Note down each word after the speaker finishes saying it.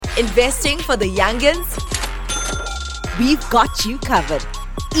Investing for the youngins? We've got you covered.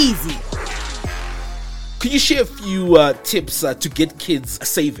 Easy. Could you share a few tips to get kids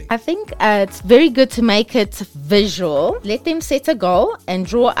saving? I think it's very good to make it visual. Let them set a goal and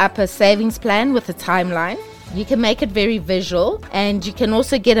draw up a savings plan with a timeline. You can make it very visual, and you can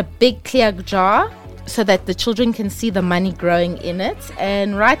also get a big clear jar so that the children can see the money growing in it,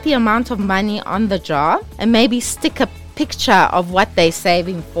 and write the amount of money on the jar and maybe stick a picture of what they're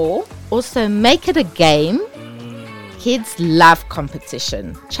saving for. Also make it a game. Kids love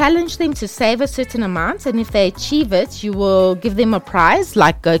competition. Challenge them to save a certain amount, and if they achieve it, you will give them a prize,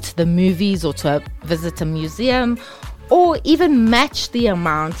 like go to the movies or to visit a museum, or even match the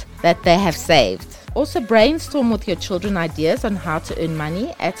amount that they have saved. Also brainstorm with your children ideas on how to earn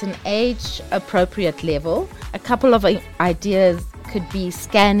money at an age-appropriate level. A couple of ideas could be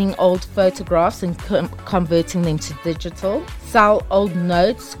scanning old photographs and converting them to digital. Sell old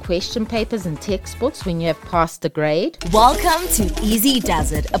notes, question papers and textbooks when you have passed the grade. Welcome to Easy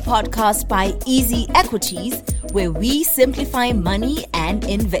Does It, a podcast by Easy Equities, where we simplify money and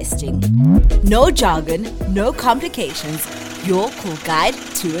investing. No jargon, no complications. Your cool guide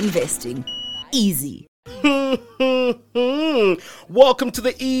to investing. Easy. Welcome to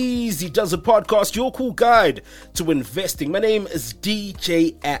the Easy Does It podcast, your cool guide to investing. My name is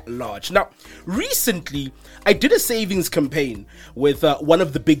DJ at Large. Now, recently, I did a savings campaign with one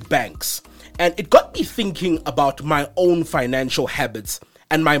of the big banks, and it got me thinking about my own financial habits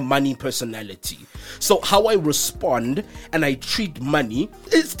and my money personality. So how I respond and I treat money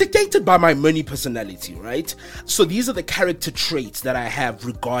is dictated by my money personality, right? So these are the character traits that I have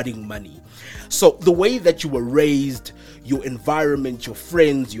regarding money. So the way that you were raised, your environment, your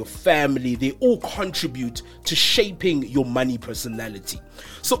friends, your family, they all contribute to shaping your money personality.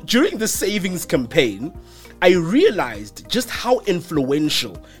 So during the savings campaign, I realized just how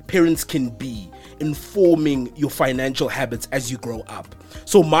influential parents can be in forming your financial habits as you grow up.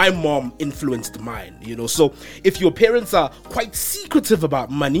 So my mom influenced mine, so if your parents are quite secretive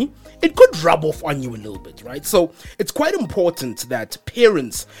about money, it could rub off on you a little bit, right? So it's quite important that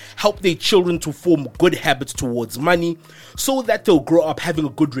parents help their children to form good habits towards money so that they'll grow up having a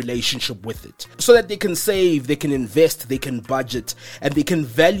good relationship with it, so that they can save, they can invest, they can budget, and they can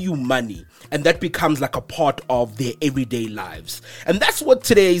value money. And that becomes like a part of their everyday lives. And that's what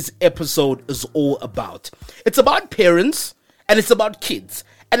today's episode is all about. It's about parents, and it's about kids,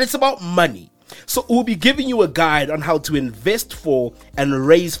 and it's about money. So we'll be giving you a guide on how to invest for and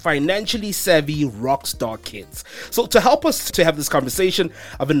raise financially savvy rockstar kids. So to help us to have this conversation,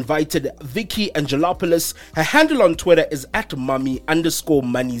 I've invited Vicky Angelopoulos. Her handle on Twitter is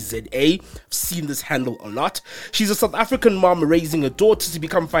 @mummy_moneyza. I've seen this handle a lot. She's a South African mom raising a daughter to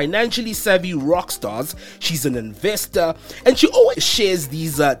become financially savvy rock stars. She's an investor, and she always shares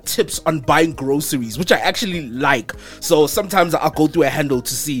these tips on buying groceries, which I actually like. So sometimes I'll go through a handle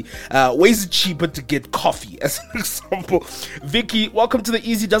to see ways it's cheaper to get coffee, as an example. Vicky, welcome to the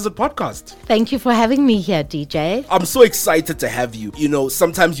Easy Does It podcast. Thank you for having me here, DJ. I'm so excited to have you.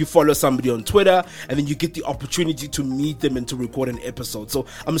 Sometimes you follow somebody on Twitter and then you get the opportunity to meet them and to record an episode. So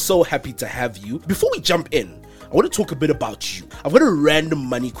I'm so happy to have you. Before we jump in, I want to talk a bit about you. I've got a random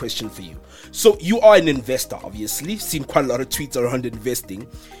money question for you. So you are an investor, obviously. Seen quite a lot of tweets around investing.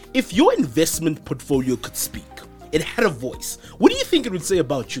 If your investment portfolio could speak, it had a voice, what do you think it would say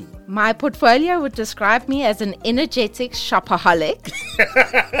about you? My portfolio would describe me as an energetic shopaholic.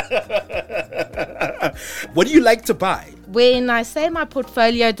 What do you like to buy? When I say my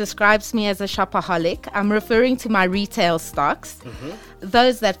portfolio describes me as a shopaholic, I'm referring to my retail stocks.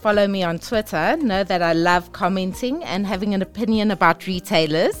 Those that follow me on Twitter know that I love commenting and having an opinion about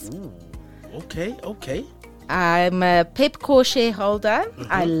retailers. Ooh, okay. I'm a Pepkor shareholder.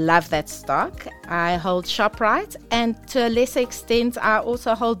 I love that stock. I hold ShopRite, and to a lesser extent, I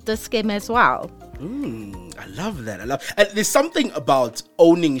also hold Dis-Chem as well. I love that. And there's something about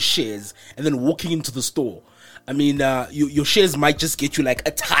owning shares and then walking into the store. I mean, your shares might just get you like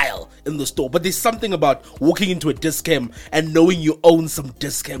a tile in the store, but there's something about walking into a Dis-Chem and knowing you own some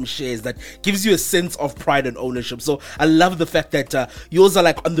Dis-Chem shares that gives you a sense of pride and ownership. So I love the fact that yours are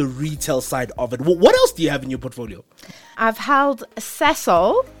like on the retail side of it. What else do you have in your portfolio? I've held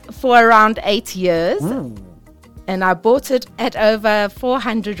Sasol for around 8 years. Ooh. And I bought it at over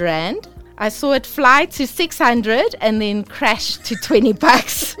 400 Rand. I saw it fly to 600 and then crash to 20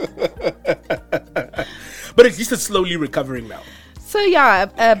 bucks. But at least it's slowly recovering now. So yeah,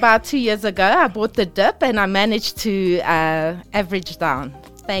 about 2 years ago, I bought the dip and I managed to average down.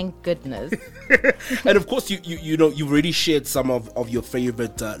 thank goodness. And of course, you know, you've already shared some of your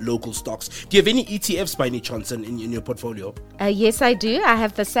favorite local stocks. Do you have any ETFs by any chance in your portfolio? Yes, I do. I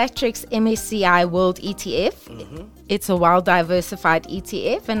have the Satrix MSCI World ETF. It's a well-diversified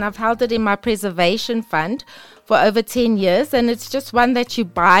ETF, and I've held it in my preservation fund for over 10 years, and it's just one that you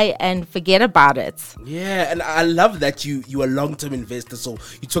buy and forget about it. Yeah, and I love that you are a long-term investor. So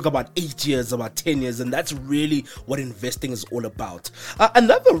you talk about 8 years, about 10 years, and that's really what investing is all about.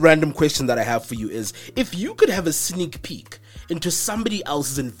 Another random question that I have for you is, if you could have a sneak peek into somebody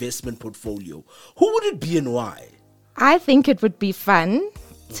else's investment portfolio, who would it be and why? I think it would be fun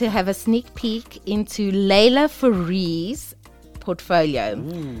to have a sneak peek into Layla Farie's portfolio.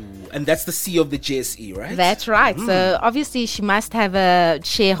 Ooh, and that's the CEO of the JSE, right? That's right. So obviously she must have a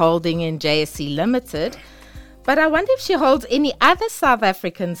shareholding in JSE Limited. But I wonder if she holds any other South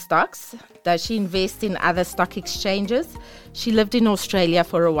African stocks. Does she invest in other stock exchanges? She lived in Australia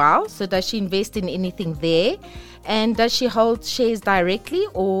for a while, so does she invest in anything there? And does she hold shares directly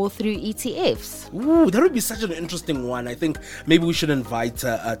or through ETFs? Ooh, that would be such an interesting one. I think maybe we should invite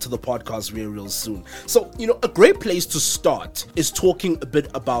her to the podcast real soon. So, you know, a great place to start is talking a bit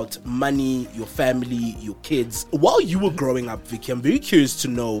about money, your family, your kids. While you were growing up, Vicky, I'm very curious to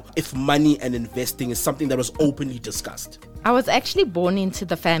know if money and investing is something that was openly discussed. I was actually born into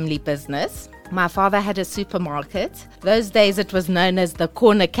the family business. My father had a supermarket. Those days it was known as the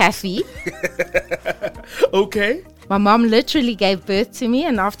Corner Cafe. Okay. My mom literally gave birth to me,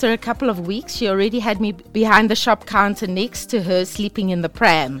 and after a couple of weeks, she already had me behind the shop counter next to her, sleeping in the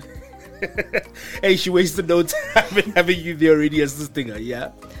pram. Hey, she wasted no time in having you there already assisting her,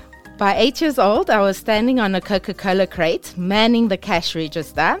 yeah? By 8 years old, I was standing on a Coca-Cola crate, manning the cash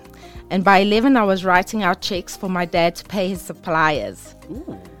register. And by 11, I was writing out checks for my dad to pay his suppliers.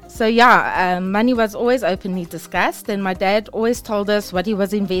 Ooh. So yeah, money was always openly discussed, and my dad always told us what he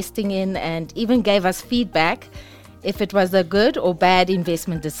was investing in and even gave us feedback if it was a good or bad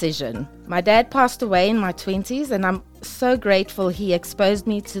investment decision. My dad passed away in my 20s, and I'm so grateful he exposed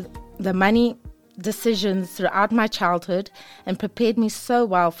me to the money decisions throughout my childhood and prepared me so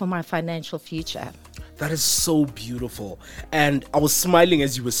well for my financial future. That is so beautiful. And I was smiling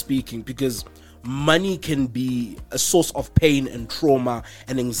as you were speaking because money can be a source of pain and trauma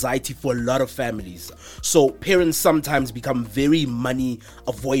and anxiety for a lot of families. So parents sometimes become very money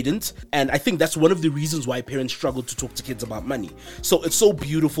avoidant, and I think that's one of the reasons why parents struggle to talk to kids about money. So it's so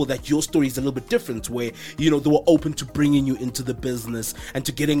beautiful that your story is a little bit different, where, you know, they were open to bringing you into the business and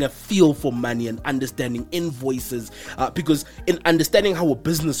to getting a feel for money and understanding invoices, because in understanding how a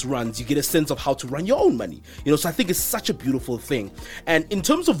business runs, you get a sense of how to run your own money, you know. So I think it's such a beautiful thing. And in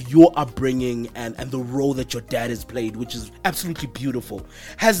terms of your upbringing and the role that your dad has played, which is absolutely beautiful,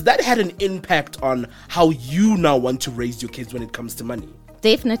 has that had an impact on how you now want to raise your kids when it comes to money?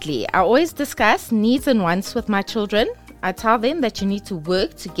 Definitely. I always discuss needs and wants with my children. I tell them that you need to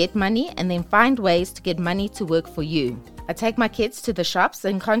work to get money and then find ways to get money to work for you. I take my kids to the shops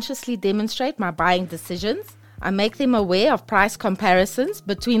and consciously demonstrate my buying decisions. I make them aware of price comparisons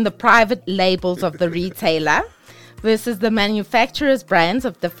between the private labels of the retailer versus the manufacturer's brands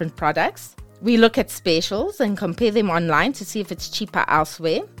of different products. We look at specials and compare them online to see if it's cheaper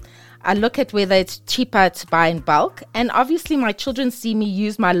elsewhere. I look at whether it's cheaper to buy in bulk. And obviously my children see me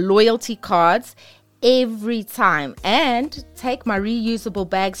use my loyalty cards every time and take my reusable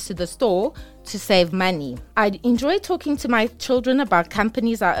bags to the store to save money. I enjoy talking to my children about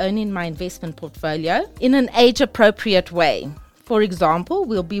companies I own in my investment portfolio in an age-appropriate way. For example,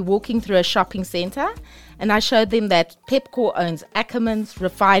 we'll be walking through a shopping center and I showed them that Pepkor owns Ackermans,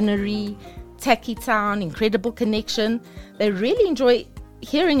 Refinery, Tacky Town, Incredible Connection. They really enjoy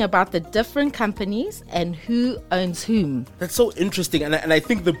hearing about the different companies and who owns whom. That's so interesting, and I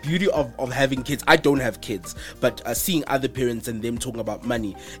think the beauty of having kids, I don't have kids, but seeing other parents and them talking about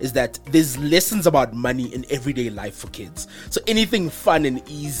money, is that there's lessons about money in everyday life for kids. So anything fun and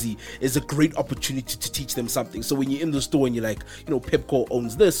easy is a great opportunity to teach them something. So when you're in the store and you're like, you know, Pepkor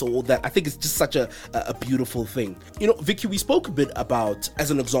owns this or all that, I think it's just such a beautiful thing. You know, Vicky, we spoke a bit about,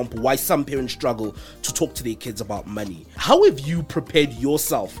 as an example, why some parents struggle to talk to their kids about money. How have you prepared yourself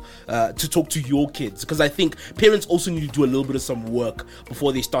to talk to your kids? Because I think parents also need to do a little bit of some work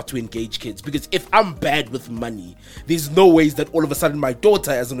before they start to engage kids, because if I'm bad with money, there's no ways that all of a sudden my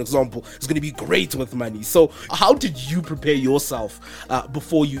daughter, as an example, is going to be great with money. So how did you prepare yourself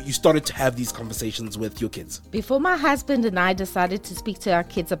before you started to have these conversations with your kids? Before my husband and I decided to speak to our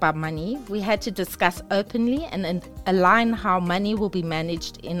kids about money, we had to discuss openly and align how money will be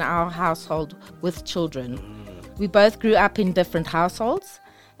managed in our household with children. We both grew up in different households,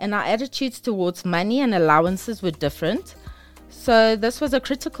 and our attitudes towards money and allowances were different. So this was a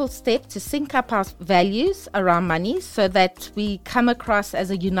critical step to sync up our values around money so that we come across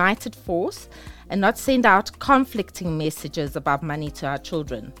as a united force and not send out conflicting messages about money to our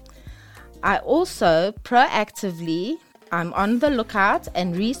children. I also proactively I'm on the lookout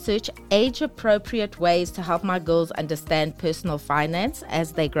and research age-appropriate ways to help my girls understand personal finance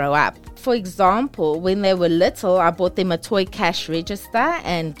as they grow up. For example, when they were little, I bought them a toy cash register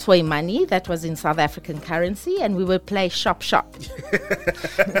and toy money that was in South African currency, and we would play shop.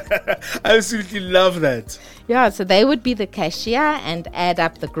 I absolutely love that. Yeah, so they would be the cashier and add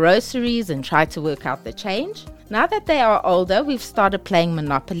up the groceries and try to work out the change. Now that they are older, we've started playing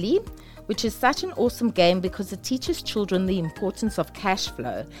Monopoly, which is such an awesome game because it teaches children the importance of cash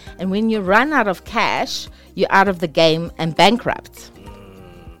flow. And when you run out of cash, you're out of the game and bankrupt.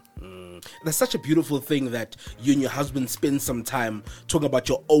 That's such a beautiful thing that you and your husband spend some time talking about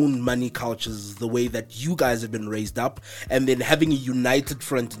your own money cultures, the way that you guys have been raised up, and then having a united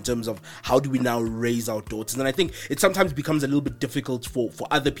front in terms of how do we now raise our daughters. And I think it sometimes becomes a little bit difficult for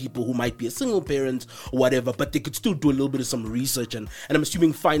other people who might be a single parent or whatever, but they could still do a little bit of some research and I'm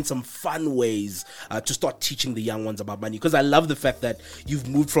assuming find some fun ways to start teaching the young ones about money. Because I love the fact that you've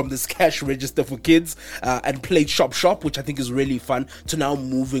moved from this cash register for kids and played shop, which I think is really fun, to now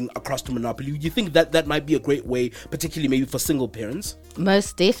moving across to Monopoly. Do you think that might be a great way, particularly maybe for single parents?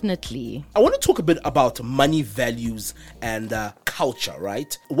 Most definitely. I want to talk a bit about money values and culture,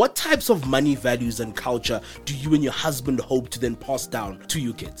 right? What types of money values and culture do you and your husband hope to then pass down to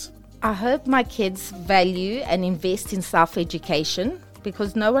your kids? I hope my kids value and invest in self-education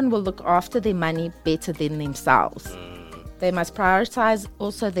because no one will look after their money better than themselves. They must prioritize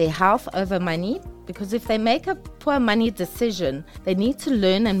also their health over money because if they make a poor money decision, they need to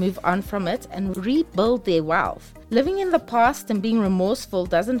learn and move on from it and rebuild their wealth. Living in the past and being remorseful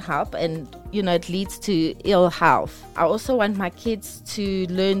doesn't help and, it leads to ill health. I also want my kids to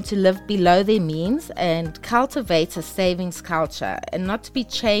learn to live below their means and cultivate a savings culture and not to be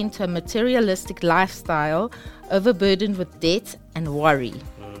chained to a materialistic lifestyle overburdened with debt and worry.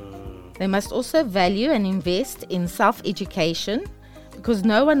 They must also value and invest in self-education because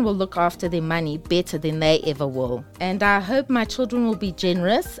no one will look after their money better than they ever will. And I hope my children will be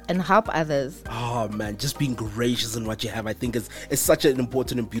generous and help others. Oh man, just being gracious in what you have, I think is such an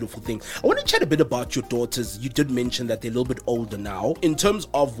important and beautiful thing. I want to chat a bit about your daughters. You did mention that they're a little bit older now. In terms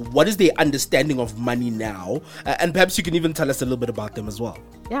of what is their understanding of money now, and perhaps you can even tell us a little bit about them as well.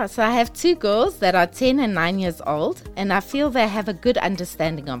 Yeah, so I have two girls that are 10 and 9 years old, and I feel they have a good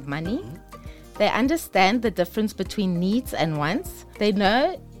understanding of money. They understand the difference between needs and wants. They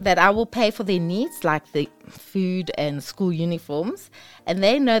know that I will pay for their needs like the food and school uniforms, and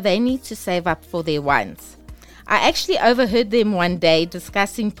they know they need to save up for their wants. I actually overheard them one day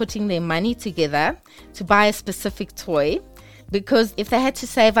discussing putting their money together to buy a specific toy, because if they had to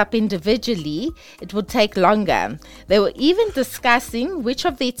save up individually, it would take longer. They were even discussing which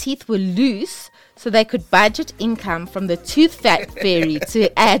of their teeth were loose so they could budget income from the tooth fairy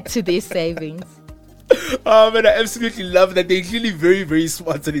to add to their savings. Oh man, I absolutely love that. They're clearly very, very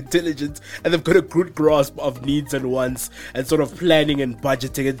smart and intelligent, and they've got a good grasp of needs and wants and sort of planning and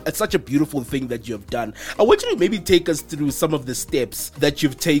budgeting. It's such a beautiful thing that you have done. I want you to maybe take us through some of the steps that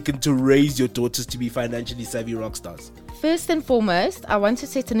you've taken to raise your daughters to be financially savvy rock stars. First and foremost, I want to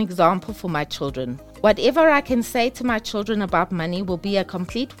set an example for my children. Whatever I can say to my children about money will be a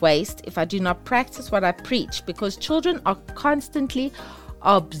complete waste if I do not practice what I preach, because children are constantly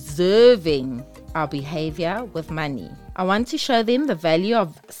observing our behavior with money. I want to show them the value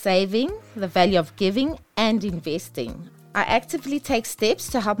of saving, the value of giving and investing. I actively take steps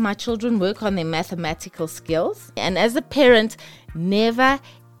to help my children work on their mathematical skills. And as a parent, never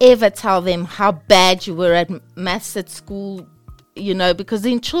ever tell them how bad you were at maths at school, because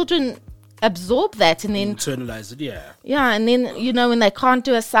then children absorb that and then internalize it. Yeah, and then when they can't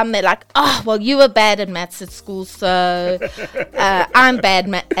do a sum, they're like, oh well, you were bad at maths at school, so I'm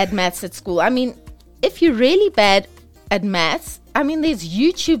bad at maths at school. I mean, if you're really bad at maths, there's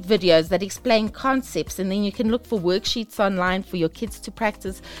YouTube videos that explain concepts, and then you can look for worksheets online for your kids to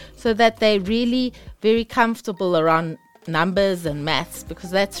practice so that they're really very comfortable around numbers and maths,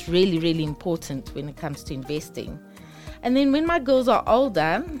 because that's really, really important when it comes to investing. And then when my girls are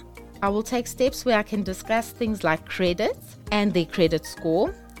older, I will take steps where I can discuss things like credit and their credit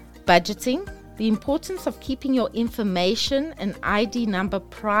score, budgeting, the importance of keeping your information and ID number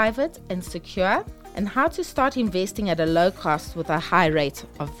private and secure, and how to start investing at a low cost with a high rate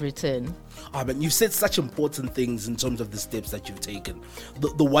of return. But you've said such important things in terms of the steps that you've taken.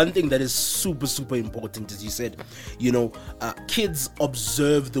 The one thing that is super, super important is you said, kids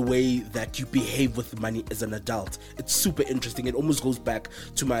observe the way that you behave with money as an adult. It's super interesting. It almost goes back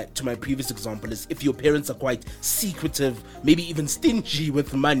to my previous example, is if your parents are quite secretive, maybe even stingy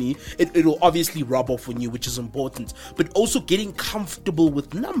with money, it'll obviously rub off on you, which is important. But also getting comfortable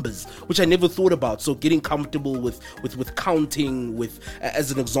with numbers, which I never thought about. So getting comfortable with counting, with,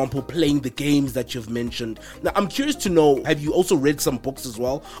 as an example, playing the games that you've mentioned. Now, I'm curious to know, have you also read some books as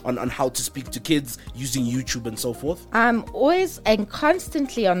well on how to speak to kids using YouTube and so forth? I'm always and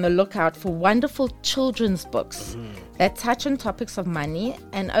constantly on the lookout for wonderful children's books that touch on topics of money.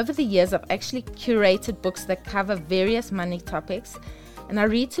 And over the years, I've actually curated books that cover various money topics. And I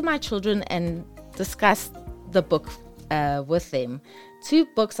read to my children and discuss the book with them. 2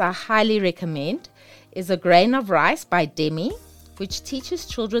 books I highly recommend is A Grain of Rice by Demi, which teaches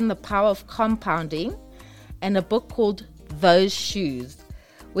children the power of compounding, and a book called Those Shoes,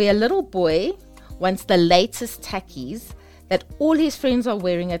 where a little boy wants the latest tackies that all his friends are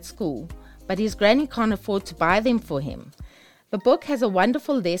wearing at school, but his granny can't afford to buy them for him. The book has a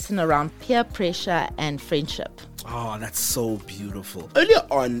wonderful lesson around peer pressure and friendship. Oh, that's so beautiful. Earlier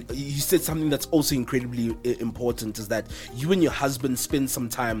on, you said something that's also incredibly important, is that you and your husband spend some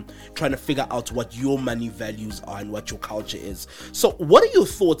time trying to figure out what your money values are and what your culture is. So what are your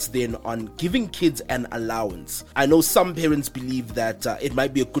thoughts then on giving kids an allowance? I know some parents believe that it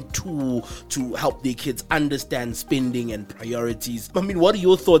might be a good tool to help their kids understand spending and priorities. I mean, what are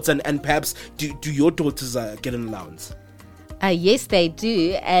your thoughts, and perhaps do your daughters get an allowance? Yes, they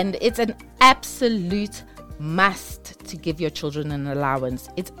do, and it's an absolute must to give your children an allowance.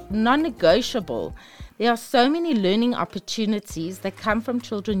 It's non-negotiable. There are so many learning opportunities that come from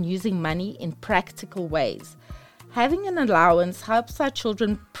children using money in practical ways. Having an allowance helps our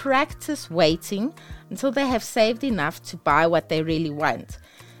children practice waiting until they have saved enough to buy what they really want.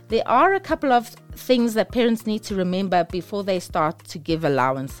 There are a couple of things that parents need to remember before they start to give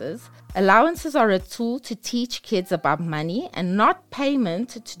allowances. Allowances are a tool to teach kids about money and not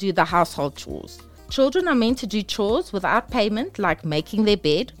payment to do the household chores. Children are meant to do chores without payment, like making their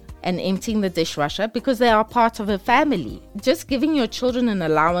bed and emptying the dishwasher, because they are part of a family. Just giving your children an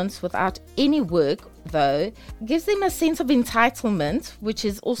allowance without any work, though, gives them a sense of entitlement, which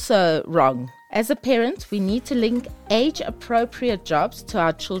is also wrong. As a parent, we need to link age-appropriate jobs to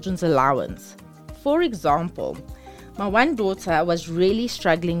our children's allowance. For example, my one daughter was really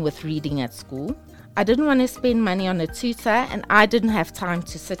struggling with reading at school. I didn't want to spend money on a tutor, and I didn't have time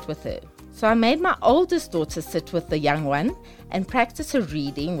to sit with her. So I made my oldest daughter sit with the young one and practice her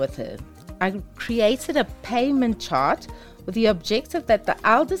reading with her. I created a payment chart with the objective that the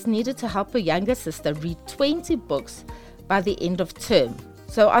eldest needed to help her younger sister read 20 books by the end of term.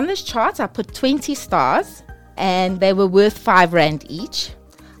 So on this chart, I put 20 stars, and they were worth 5 Rand each.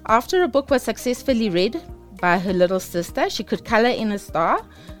 After a book was successfully read by her little sister, she could color in a star.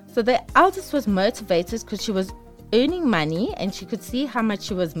 So the eldest was motivated because she was earning money and she could see how much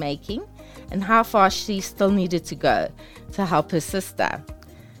she was making and how far she still needed to go to help her sister.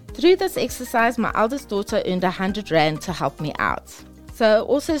 Through this exercise, my eldest daughter earned 100 Rand to help me out. So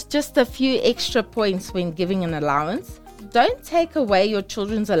also just a few extra points when giving an allowance. Don't take away your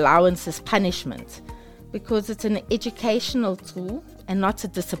children's allowance as punishment, because it's an educational tool and not a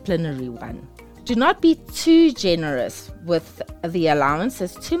disciplinary one. Do not be too generous with the allowance,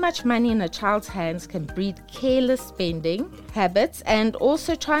 as too much money in a child's hands can breed careless spending habits, and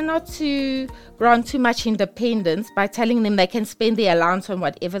also try not to grant too much independence by telling them they can spend the allowance on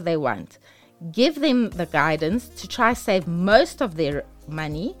whatever they want. Give them the guidance to try save most of their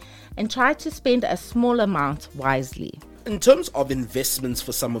money and try to spend a small amount wisely. In terms of investments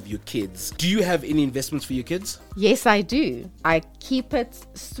for some of your kids, do you have any investments for your kids? Yes, I do. I keep it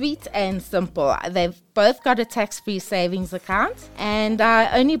sweet and simple. They've both got a tax-free savings account, and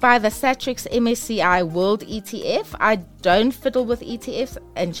I only buy the Satrix MSCI World ETF. I don't fiddle with ETFs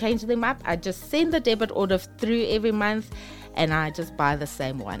and change them up. I just send the debit order through every month, and I just buy the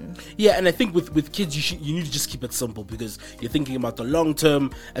same one. Yeah, and I think with kids, you need to just keep it simple, because you're thinking about the long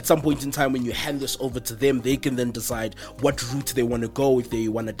term. At some point in time, when you hand this over to them, they can then decide what route they want to go, if they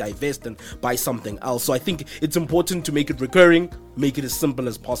want to divest and buy something else. So I think it's important to make it recurring, make it as simple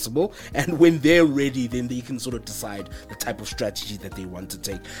as possible, and when they're ready, then they can sort of decide the type of strategy that they want to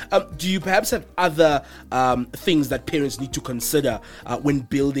take. Do you perhaps have other things that parents need to consider when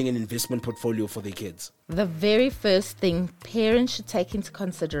building an investment portfolio for their kids? The very first thing parents should take into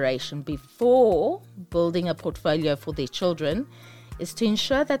consideration before building a portfolio for their children is to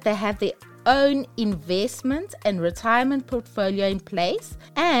ensure that they have the own investment and retirement portfolio in place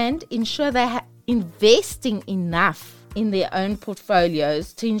and ensure they're investing enough in their own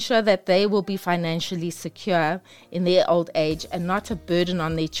portfolios to ensure that they will be financially secure in their old age and not a burden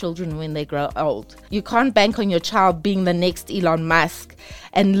on their children when they grow old. You can't bank on your child being the next Elon Musk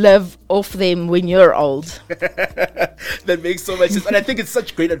and live off them when you're old. That makes so much sense. And I think it's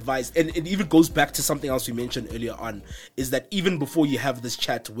such great advice. And it even goes back to something else we mentioned earlier on, is that even before you have this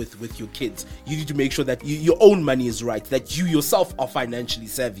chat with your kids, you need to make sure that your own money is right, that you yourself are financially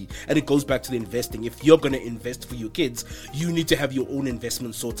savvy. And it goes back to the investing. If you're going to invest for your kids, you need to have your own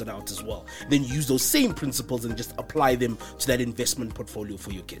investment sorted out as well. Then use those same principles and just apply them to that investment portfolio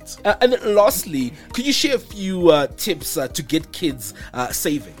for your kids. And then lastly, could you share a few tips to get kids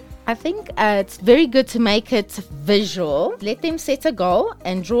saving? I think it's very good to make it visual. Let them set a goal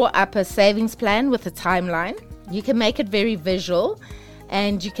and draw up a savings plan with a timeline. You can make it very visual,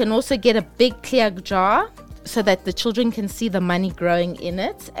 and you can also get a big clear jar so that the children can see the money growing in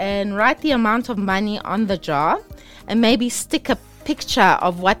it, and write the amount of money on the jar and maybe stick a picture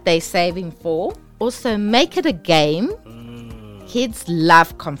of what they're saving for. Also, make it a game. Kids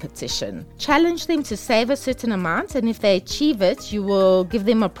love competition. Challenge them to save a certain amount, and if they achieve it, you will give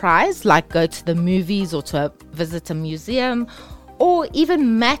them a prize, like go to the movies or to visit a museum, or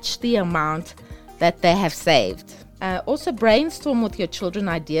even match the amount that they have saved. Also, brainstorm with your children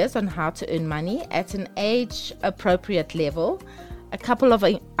ideas on how to earn money at an age-appropriate level. A couple of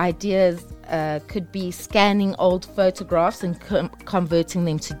ideas could be scanning old photographs and converting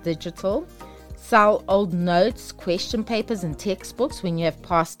them to digital. Sell old notes, question papers and textbooks when you have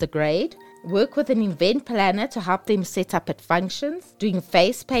passed a grade. Work with an event planner to help them set up at functions. Doing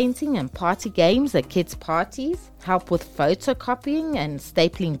face painting and party games at kids' parties. Help with photocopying and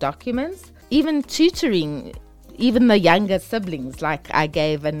stapling documents. Even tutoring even the younger siblings, like I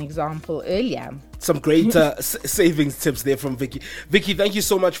gave an example earlier. Some great savings tips there from Vicky. Vicky, thank you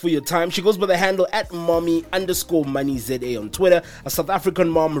so much for your time. She goes by the handle @mommy_moneyza on Twitter. A South African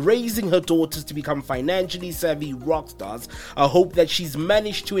mom raising her daughters to become financially savvy rock stars. I hope that she's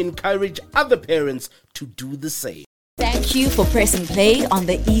managed to encourage other parents to do the same. Thank you for pressing play on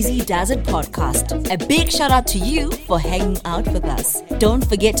the Easy Does It podcast. A big shout out to you for hanging out with us. Don't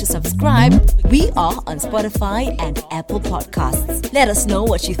forget to subscribe. We are on Spotify and Apple Podcasts. Let us know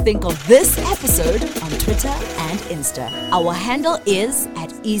what you think of this episode on Twitter and Insta. Our handle is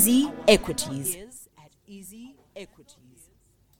 @EasyEquities.